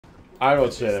I don't know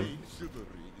what to say then.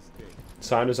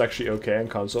 Sound is actually okay on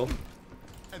console.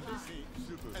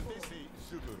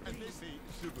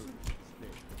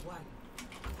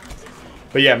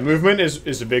 But yeah, movement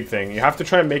is a big thing. You have to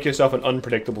try and make yourself an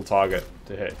unpredictable target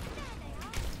to hit.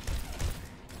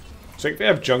 So they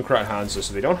have Junkrat hands,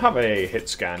 so they don't have a hit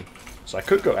scan. So I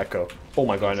could go Echo. Oh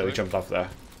my god, I nearly jumped off there.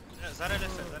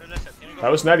 That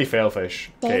was nearly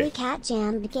Failfish. Okay.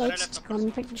 Just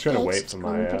gonna wait for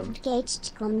my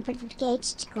Just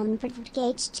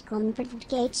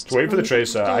wait for the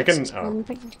Tracer. I can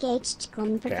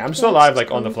okay, I'm still alive like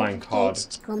on the flank hard.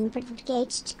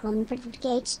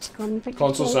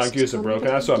 Console sound cues are broken,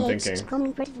 that's what I'm thinking.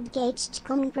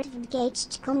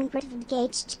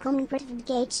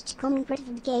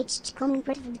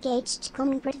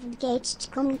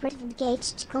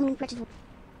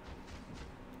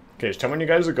 Okay, just tell me when you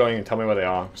guys are going and tell me where they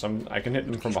are, because I can hit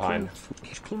them from behind.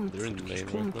 They're in the main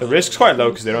right now. The risk's quite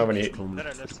low because they don't have any.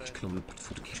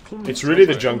 It's really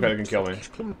the junk that can kill me.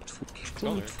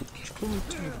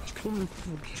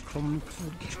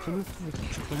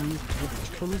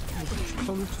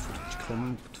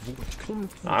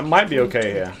 I might be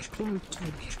okay here.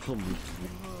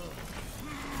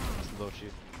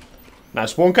 Now,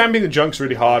 spawn camping the junk's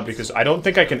really hard because I don't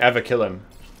think I can ever kill him.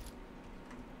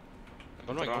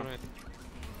 Oh no, go right.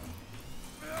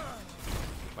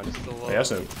 He has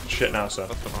no shit now, so.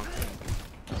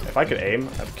 If I could aim,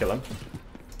 I'd kill him.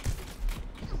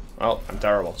 Well, I'm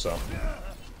terrible, so.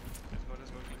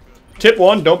 Tip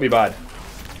 1, don't be bad.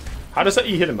 How does that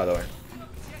E hit him, by the way?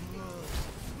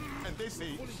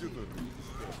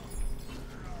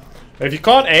 If you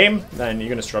can't aim, then you're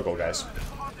gonna struggle, guys.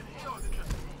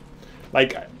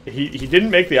 Like, he didn't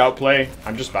make the outplay.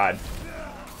 I'm just bad.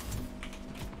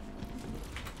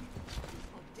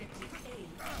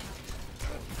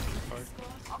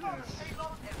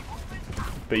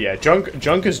 But yeah,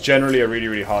 Junk is generally a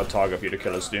really hard target for you to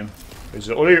kill as Doom. Because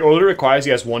all it requires,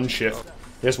 he has one shift.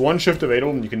 He has one shift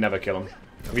available and you can never kill him.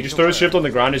 If he just throws shift on the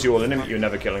ground as you all in him, you're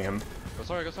never killing him. Go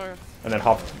sorry. And then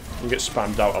hop, you get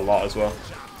spammed out a lot as well.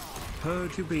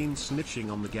 Heard you been snitching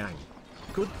on the gang.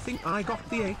 Good thing I got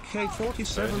the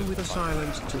AK-47 with a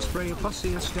silence to spray a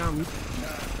pussiest down.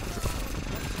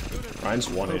 Ryan's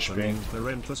 1 HP.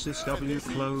 Parenthesis W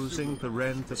closing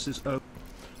parenthesis O.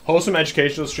 Wholesome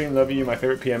educational stream, love you, my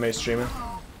favorite PMA streamer.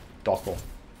 Dothel.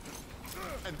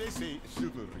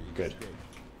 Good.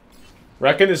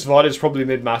 Reckon this VOD is probably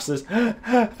mid-masters. That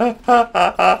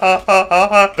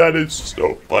is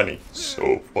so funny.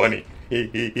 So funny.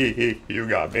 You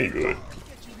got me good.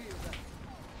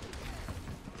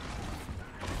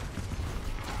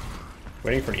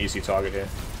 Waiting for an easy target here.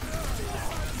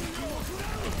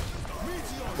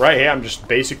 Right here, I'm just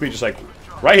basically just like...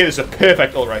 Right here, this is a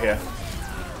perfect ult right here.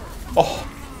 Oh.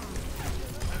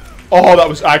 Oh, that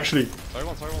was actually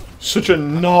such a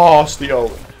nasty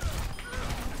ult.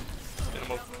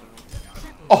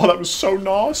 Oh, that was so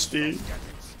nasty.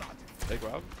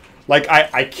 Like,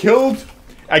 I killed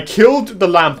the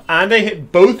lamp and I hit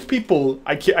both people.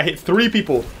 I hit 3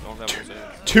 people.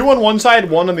 2 on one side,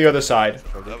 1 on the other side.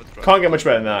 Can't get much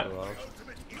better than that.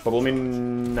 Bubble me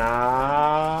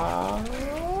now.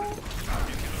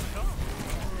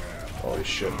 Holy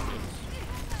shit.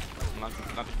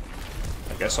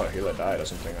 I guess our healer died or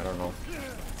something, I don't know.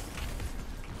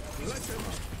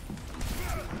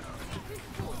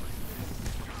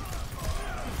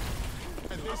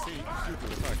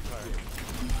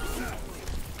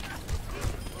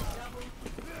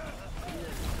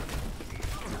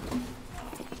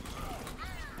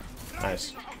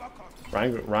 Nice.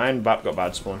 Ryan Bap got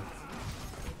bad spawn.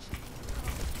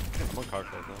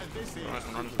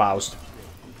 Bows.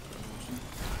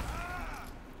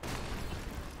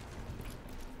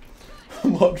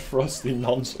 Mod Frosty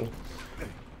nonsense.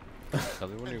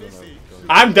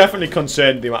 I'm definitely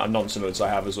concerned the amount of nonsense I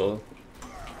have as well.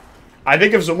 I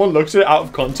think if someone looks at it out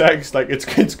of context, like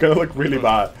it's gonna look really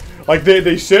bad. Like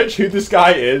they search who this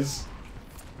guy is.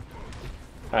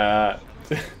 At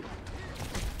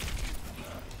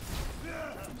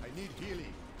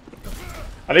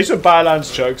least with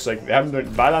Badlands Chokes, like they haven't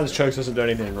done, Badlands Chokes doesn't do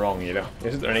anything wrong, you know. He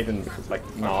doesn't do anything like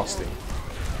nasty.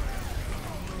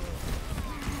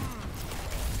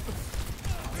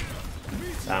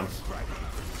 Damn.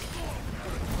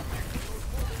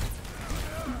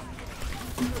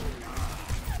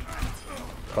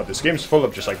 God, this game's full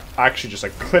of just like actually just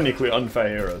like clinically unfair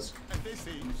heroes.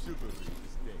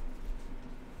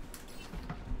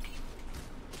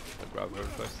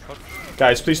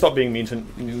 Guys, please stop being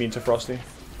mean to Frosty.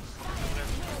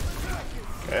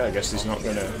 Okay, I guess he's not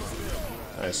gonna.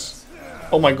 Nice.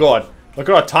 Oh my god, look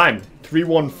at our time.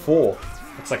 3:14.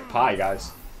 It's like pie,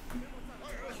 guys.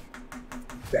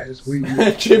 That is where you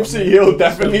Chipsa Hill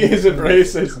definitely isn't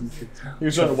racist. He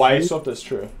was on wife swap, that's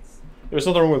true. There's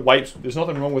nothing wrong with wife. There's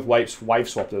nothing wrong with wife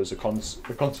swap. There's a cons.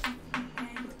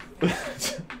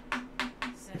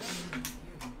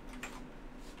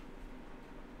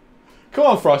 Come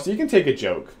on, Frosty, you can take a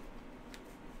joke.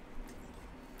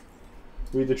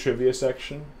 Read the trivia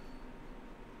section.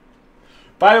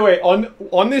 By the way,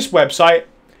 on this website,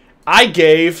 I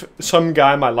gave some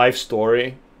guy my life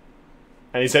story,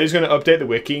 and he said he's going to update the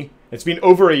wiki. It's been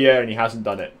over a year and he hasn't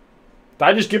done it. Did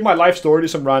I just give my life story to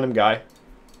some random guy?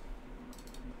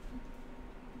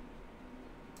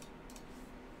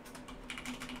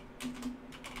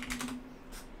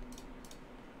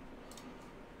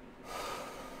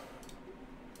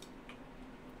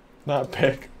 That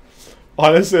pic.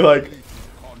 Honestly, like,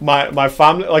 my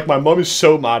family, like, my mum is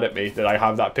so mad at me that I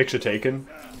have that picture taken.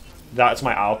 That's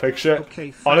my owl picture.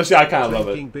 Okay, honestly, I kind of love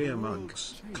clinking it. Beer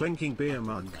mugs, clinking beer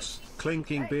mugs,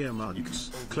 clinking beer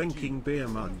mugs, clinking beer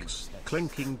mugs,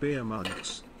 clinking beer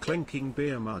mugs, clinking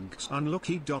beer mugs.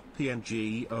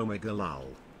 Unlucky.png omega lol.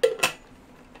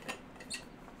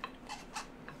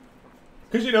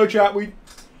 Because, you know, chat, we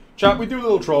do a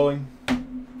little trolling.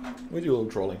 We do a little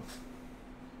trolling.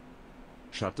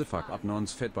 Shut the fuck up,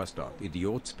 nonce bastard.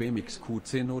 Idiot BMX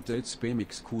QC no dates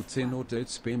BMX QC no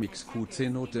dates BMX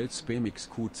QC no dates BMX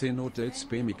QC no dates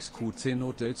BMX QC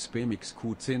no dates BMX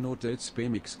QC no dates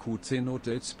BMX QC no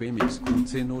dates BMX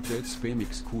QC no dates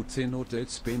BMX QC no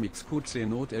dates BMX QC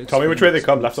no dates. Tell me which way they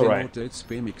come, left or right.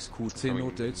 BMX QC no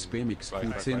dates BMX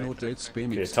QC no dates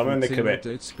BMX tell me when they come in.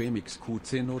 BMX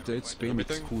QC no dates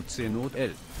BMX QC no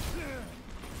L.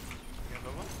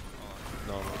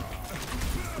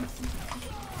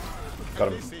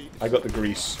 Got him. I got the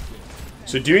grease.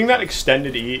 So doing that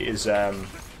extended E is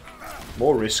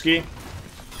more risky.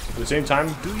 At the same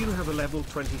time, do you have a level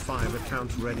 25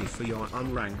 account ready for your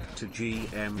unranked to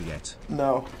GM yet?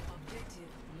 No.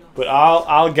 But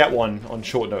I'll get one on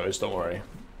short notice, don't worry.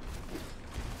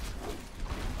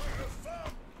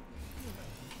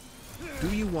 Do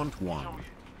you want one?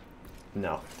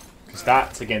 No. Because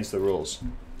that's against the rules.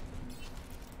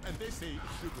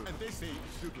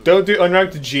 Don't do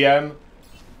unranked to GM,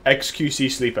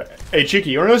 XQC sleeper. Hey Chicky,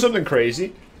 you wanna know something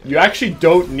crazy? You actually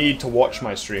don't need to watch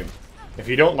my stream. If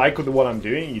you don't like what I'm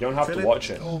doing, you don't have to watch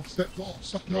it. I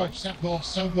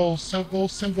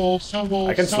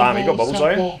can slam. You got bubbles,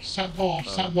 are you?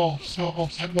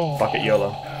 Fuck it,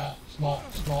 YOLO.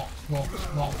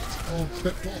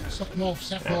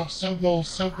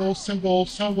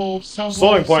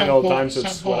 Slowing point all the time, so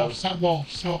it's whatever.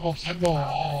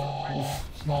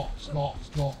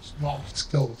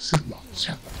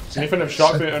 Sniffing of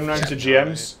shock unranked to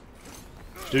GMs.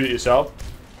 Do it yourself.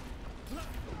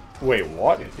 Wait,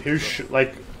 what? Who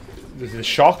like the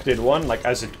shock did one like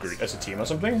as a team or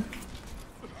something?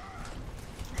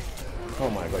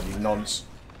 Oh my god, you nonce!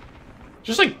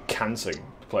 Just like cancelling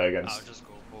to play against. I'll just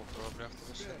go probably after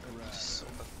this. So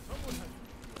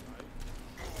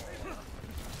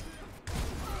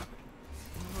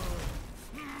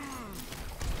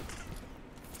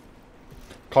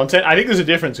Content. I think there's a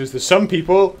difference because there's some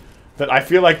people that I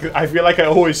feel like I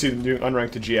always see them doing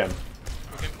unranked to GM.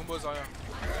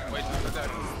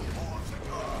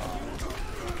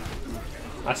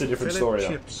 That's a different story,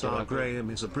 though. Chipsa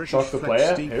Graham is a British Shock the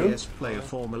player? DPS player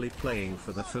formerly playing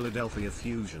for the Philadelphia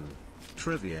Fusion.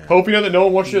 Trivia. Hope you know that no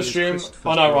one watched your stream.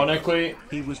 Unironically,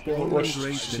 he was born and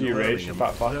raised in Birmingham,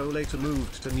 though later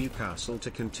moved to Newcastle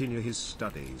to continue his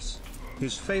studies.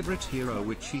 His favourite hero,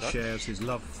 which he shares his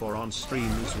love for on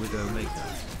streams with Omega.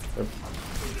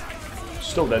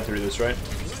 Still dead through this, right?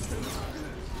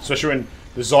 Especially when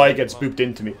the Zoi gets booped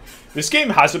into me. This game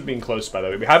hasn't been close, by the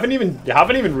way. You haven't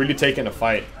even really taken a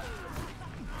fight.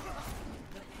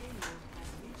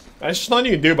 There's just nothing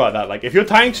you can do about that. Like if your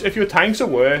tanks are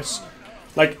worse,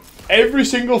 like every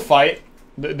single fight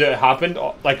that happened,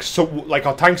 like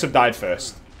our tanks have died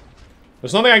first.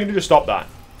 There's nothing I can do to stop that.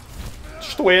 It's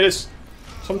just the way it is.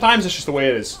 Sometimes it's just the way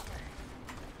it is.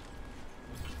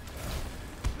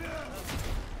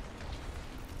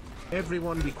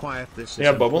 Everyone be quiet, this is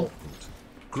yeah, bubble. Important.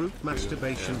 Group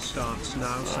masturbation starts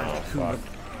now. Saj Kumad.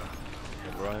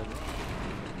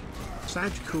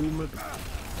 Saj Kumad.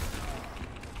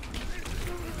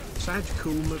 Saj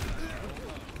Kumad.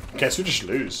 Guess we just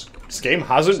lose. This game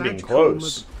hasn't been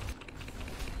close.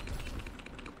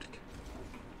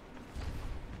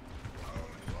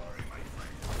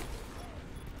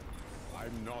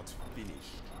 I'm not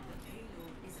finished.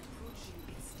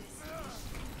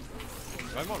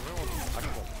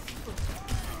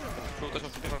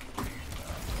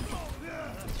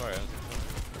 Sorry.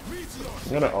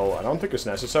 I'm gonna ult. I don't think it's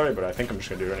necessary, but I think I'm just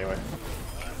gonna do it anyway.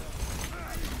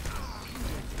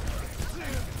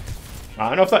 I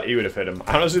don't know if that E would have hit him.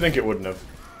 I honestly think it wouldn't have.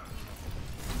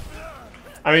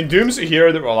 I mean, Doom's a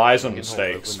hero that relies on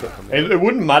mistakes. It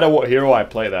wouldn't matter what hero I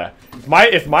play there.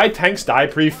 If my tanks die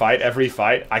pre-fight every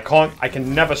fight, I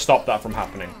can never stop that from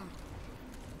happening.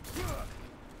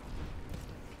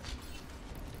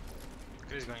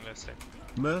 Chris going left side.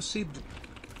 Mercy.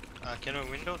 Can we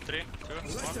window 3, 2,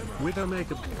 1?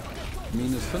 Widowmaker.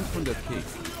 Minus 500k.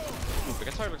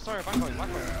 Sorry, back going.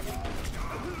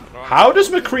 How does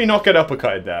McCree not get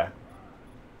uppercutted there?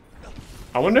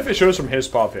 I wonder if it shows from his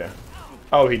pop here.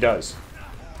 Oh, he does.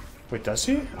 Wait, does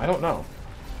he? I don't know.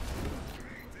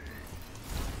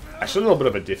 Actually, a little bit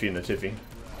of a diffy in the tiffy.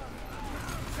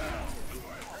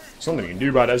 Something you can do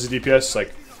about it as a DPS.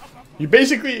 Like, you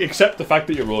basically accept the fact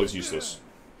that your role is useless.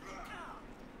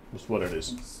 That's what it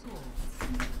is.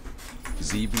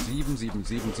 7 7 7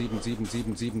 7 7 7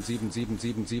 7 7 7 7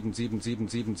 7 7 7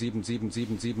 7 7 7 7 7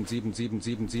 7 7 7 7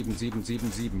 7 7 7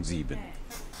 7 7 7.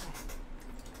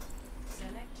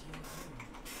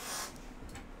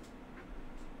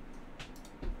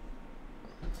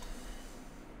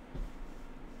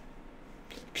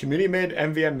 Community made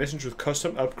MVM missions with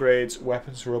custom upgrades,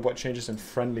 weapons, robot changes, and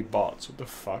friendly bots. What the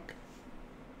fuck?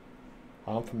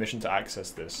 I want permission to access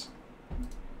this.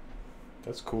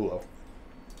 That's cool though.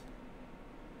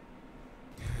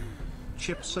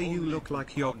 Chipsa, you look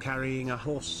like you're carrying a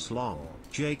horse slong.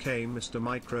 JK, Mr.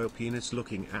 Micro Penis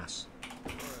looking ass.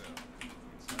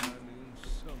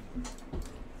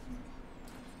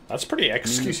 That's pretty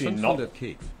excusey not.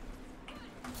 K.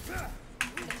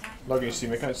 Logging you see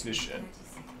me, I can't see this shit.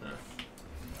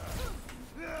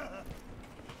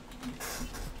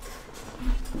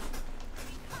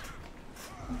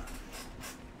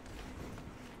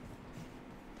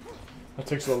 That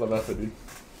takes a lot of effort, dude.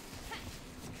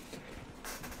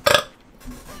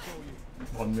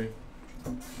 On me.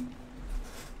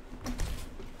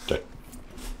 Okay.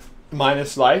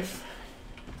 Minus life.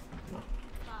 No.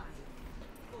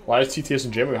 Why is TTS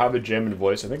in German? We have a German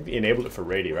voice. I think they enabled it for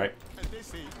Rady, right?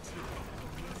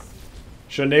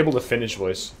 Should enable the Finnish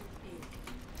voice.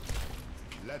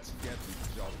 Let's get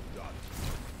the job done.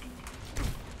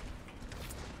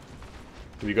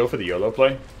 Do we go for the YOLO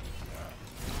play?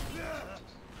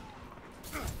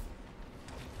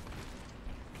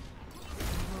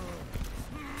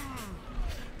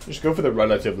 Just go for the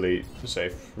relatively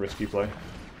safe, risky play.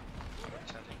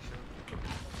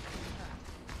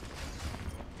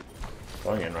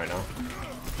 Going in right now.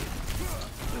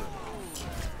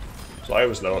 Fly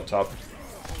was low up top.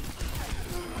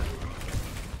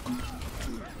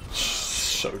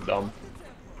 So dumb.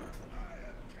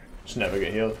 Just never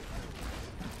get healed.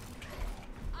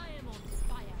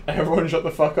 Everyone shut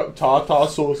the fuck up. Tartar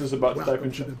sauce is about to type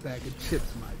in shit.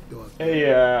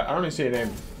 Hey, I don't even see a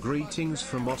name. Greetings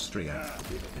from Austria.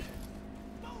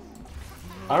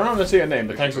 I don't know how to say your name,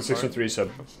 but thanks for 613 sub.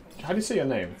 How do you say your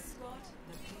name?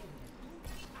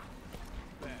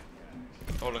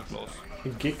 All in close.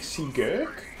 Gixie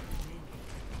Gurk?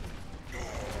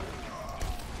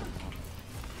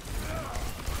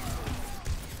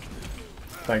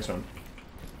 Thanks, man.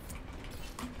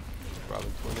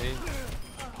 Problem 20.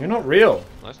 You're not real.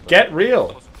 Nice. Get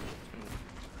real.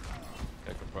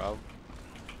 Okay, no problem.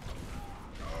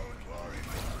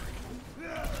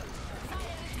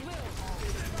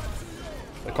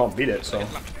 I can't beat it, so.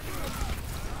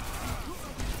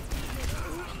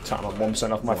 I'm on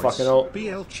 1% off my fucking ult.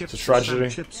 It's a tragedy.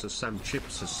 Chipsa Sam,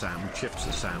 Chipsa Sam,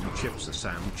 Chipsa Sam, Chipsa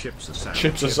Sam, Chipsa Sam,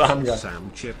 Chipsa Sam, guy.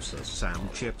 Sam, Chipsa Sam,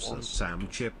 Chipsa Sam,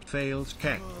 Chip failed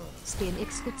Keck. Spam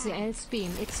XQCL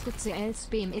Spam XQCL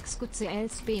Spam XQCL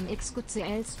Spam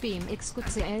XQCL Spam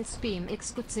XQCL Spam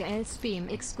XQCL Spam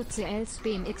XQCL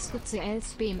Spam XQCL Spam XQCL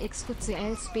Spam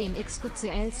XQCL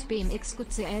Spam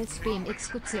XQCL Spam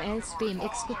XQCL Spam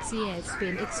XQCL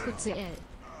Spam XQCL.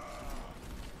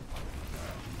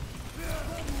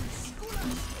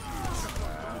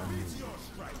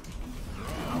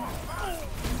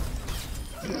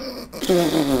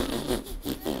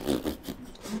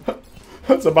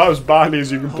 That's about as badly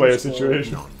as you can play a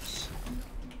situation.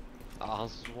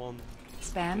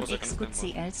 Spam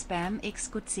XQCL Spam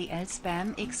XQCL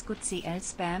Spam XQCL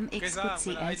Spam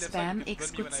XQCL Spam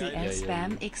XQCL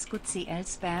Spam XQCL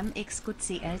Spam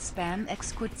XQCL Spam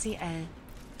XQCL.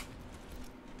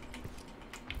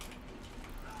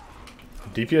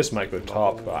 DPS might go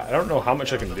top, but I don't know how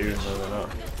much I can do. I don't know.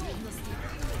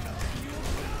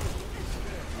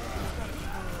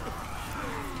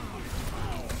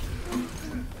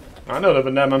 I know they've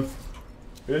been there, man.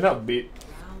 We didn't have beat.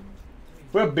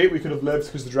 If we had beat, we could have lived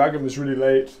because the dragon was really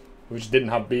late. We just didn't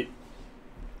have beat.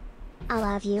 I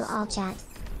love you, all chat.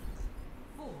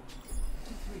 4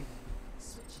 to 3.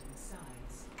 Switching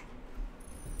sides.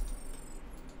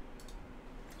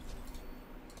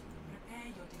 Prepare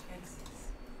your defenses.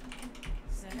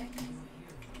 Select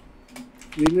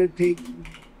your hero. Will it take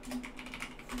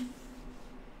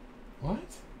What?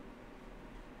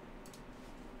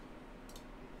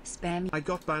 Spam. I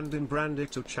got banned in Brandy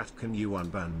to chat. Can you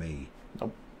unban me?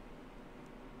 Nope.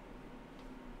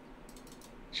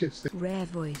 Chipsa? Rare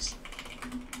voice.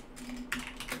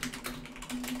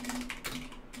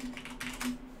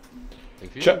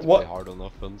 Chat, what?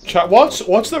 Chat,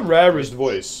 what's the rarest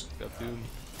voice? Maybe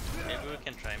we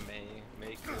can try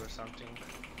make or something.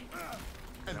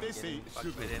 And they say Fuck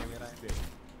with enemy, right?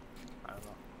 I don't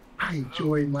know. I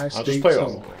enjoy my I'll steak just play so.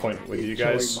 on point with you Enjoy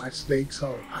guys. my steak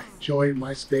so. I enjoy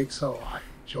my steak so. I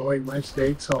enjoy my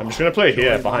steak so. I'm just gonna play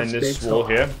here, Enjoy behind my this steak wall so.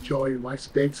 here. I enjoy my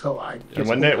steak so. I And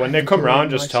when they come enjoy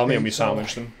round, my just tell me and we steak so.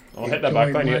 sandwich them. I'll hit their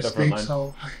back line, you hit their front line.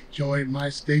 So. I enjoy my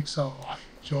steak so. I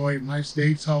enjoy my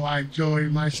steak so. I enjoy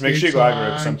my Just steak make sure you so. go aggro,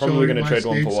 because I'm probably enjoy gonna my trade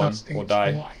one steak for so. one, Steak or so. die.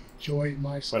 I enjoy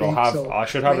my steak But I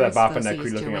should have their Rarest bap and their fuzzy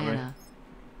crew is looking at me. Joanna.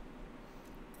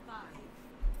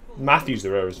 Matthew's the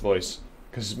rarest voice,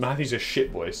 because Matthew's a shit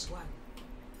voice. 1.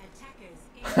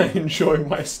 Attackers I enjoy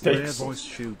my Rare steaks. voice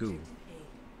Shugu.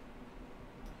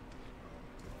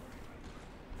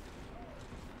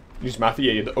 Use Matthew,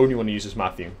 yeah, you're the only one who uses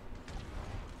Matthew.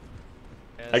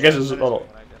 Yeah, I guess so it's a they're little-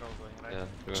 going right, they're all going right.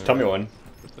 Just tell me when.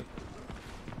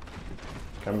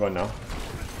 Okay, I'm going now.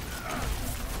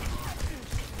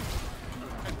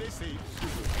 and they say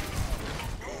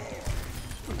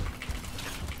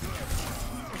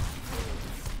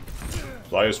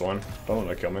Flyers one. Don't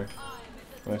let that kill me.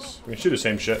 Nice. We can shoot the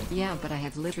same shit. Yeah, but I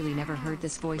have literally never heard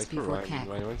this voice before, Cat.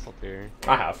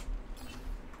 I have.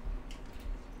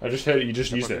 I just heard it, you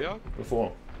just used it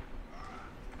before.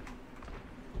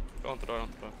 I'm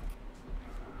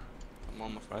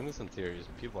on my friend is interiors.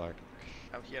 People are.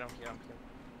 I'm here.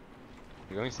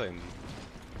 You're going inside.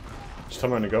 Just tell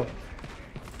me when to go.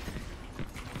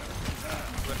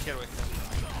 We're here.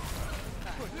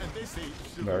 and they say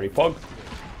Very pug.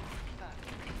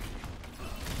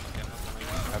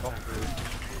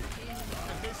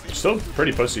 Still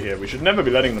pretty pussy here. We should never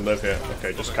be letting them live here.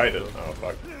 Okay, just kite it. Oh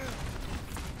fuck.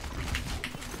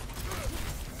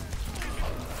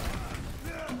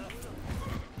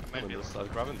 Maybe let's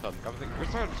grab and touch. Grab the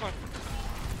return.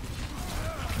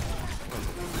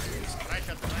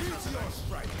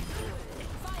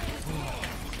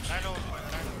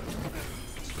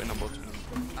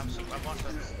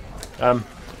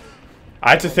 I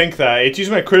had to think that. It's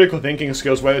using my critical thinking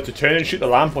skills whether to turn and shoot the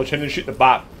lamp or turn and shoot the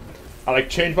bat. I like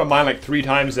changed my mind like 3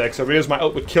 times there because I realized my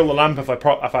ult would kill the lamp if I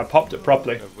popped it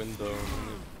properly. Window.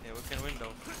 Yeah, we can window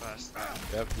fast.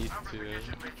 Yep, need to.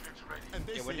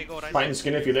 Yeah, when you go right. Fighting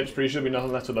skin if your lips, pretty sure there'll be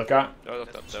nothing left to look at.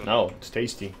 No, it's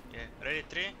tasty. Yeah, ready?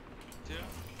 3, 2,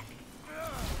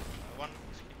 1.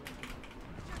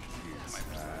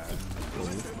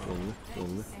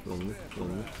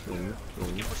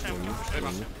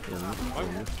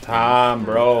 Damn,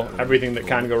 bro. Everything that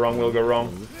can go wrong will go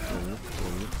wrong.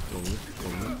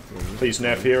 Please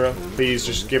nerf hero. Please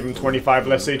just give him 25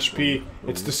 less HP.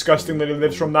 It's disgusting that he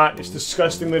lives from that. It's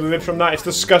disgusting that he lives from that. It's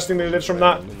disgusting that he lives from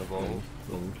that.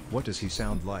 What does he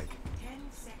sound like? 10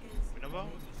 seconds. Winnable?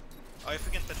 Oh, if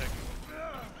we can touch.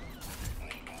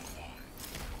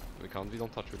 We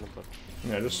don't touch.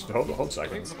 Yeah, just hold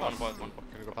second. One point. Can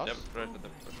we go fast? Yep,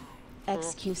 right.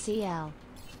 XQCL.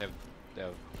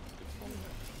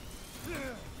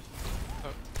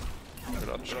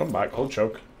 Just come back, hold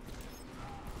choke.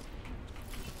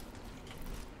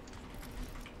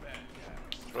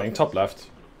 Playing top left.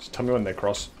 Just tell me when they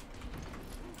cross.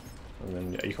 And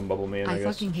then yeah, you can bubble me in, I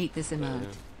guess. fucking hate this emote.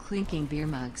 Clinking beer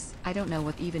mugs. I don't know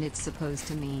what even it's supposed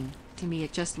to mean. To me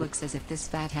it just looks as if this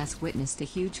fat has witnessed a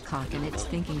huge cock and it's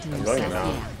thinking to going himself, now.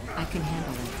 yeah, I can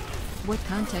handle it. What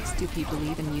context do people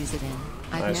even use it in?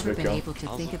 I've Nice, never good been kill. able to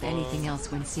think of anything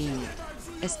else when seeing it.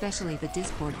 Especially the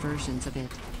Discord versions of it.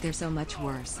 They're so much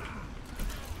worse.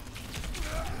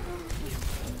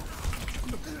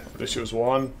 This was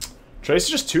one. Trace is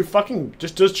just too fucking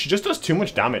she just does too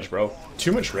much damage, bro.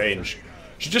 Too much range.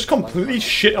 She just completely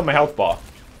shit on my health bar.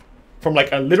 From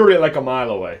like literally like a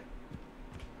mile away.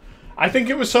 I think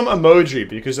it was some emoji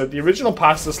because the original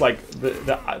pastas like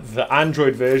the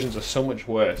Android versions are so much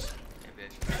worse.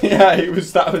 Yeah,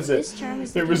 that was it.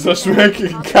 It was a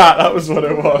smirking cat, that was what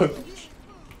it was.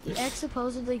 The X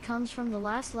supposedly comes from the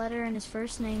last letter in his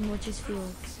first name, which is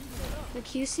Felix. The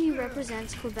QC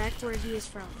represents Quebec, where he is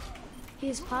from. He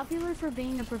is popular for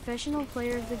being a professional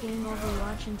player of the game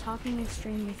Overwatch and talking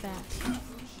extremely fast.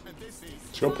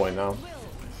 It's a good point now.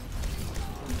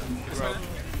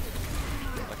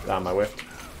 Damn, I whiffed.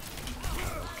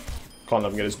 Can't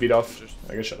let him get his beat off.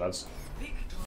 I guess shit, lads.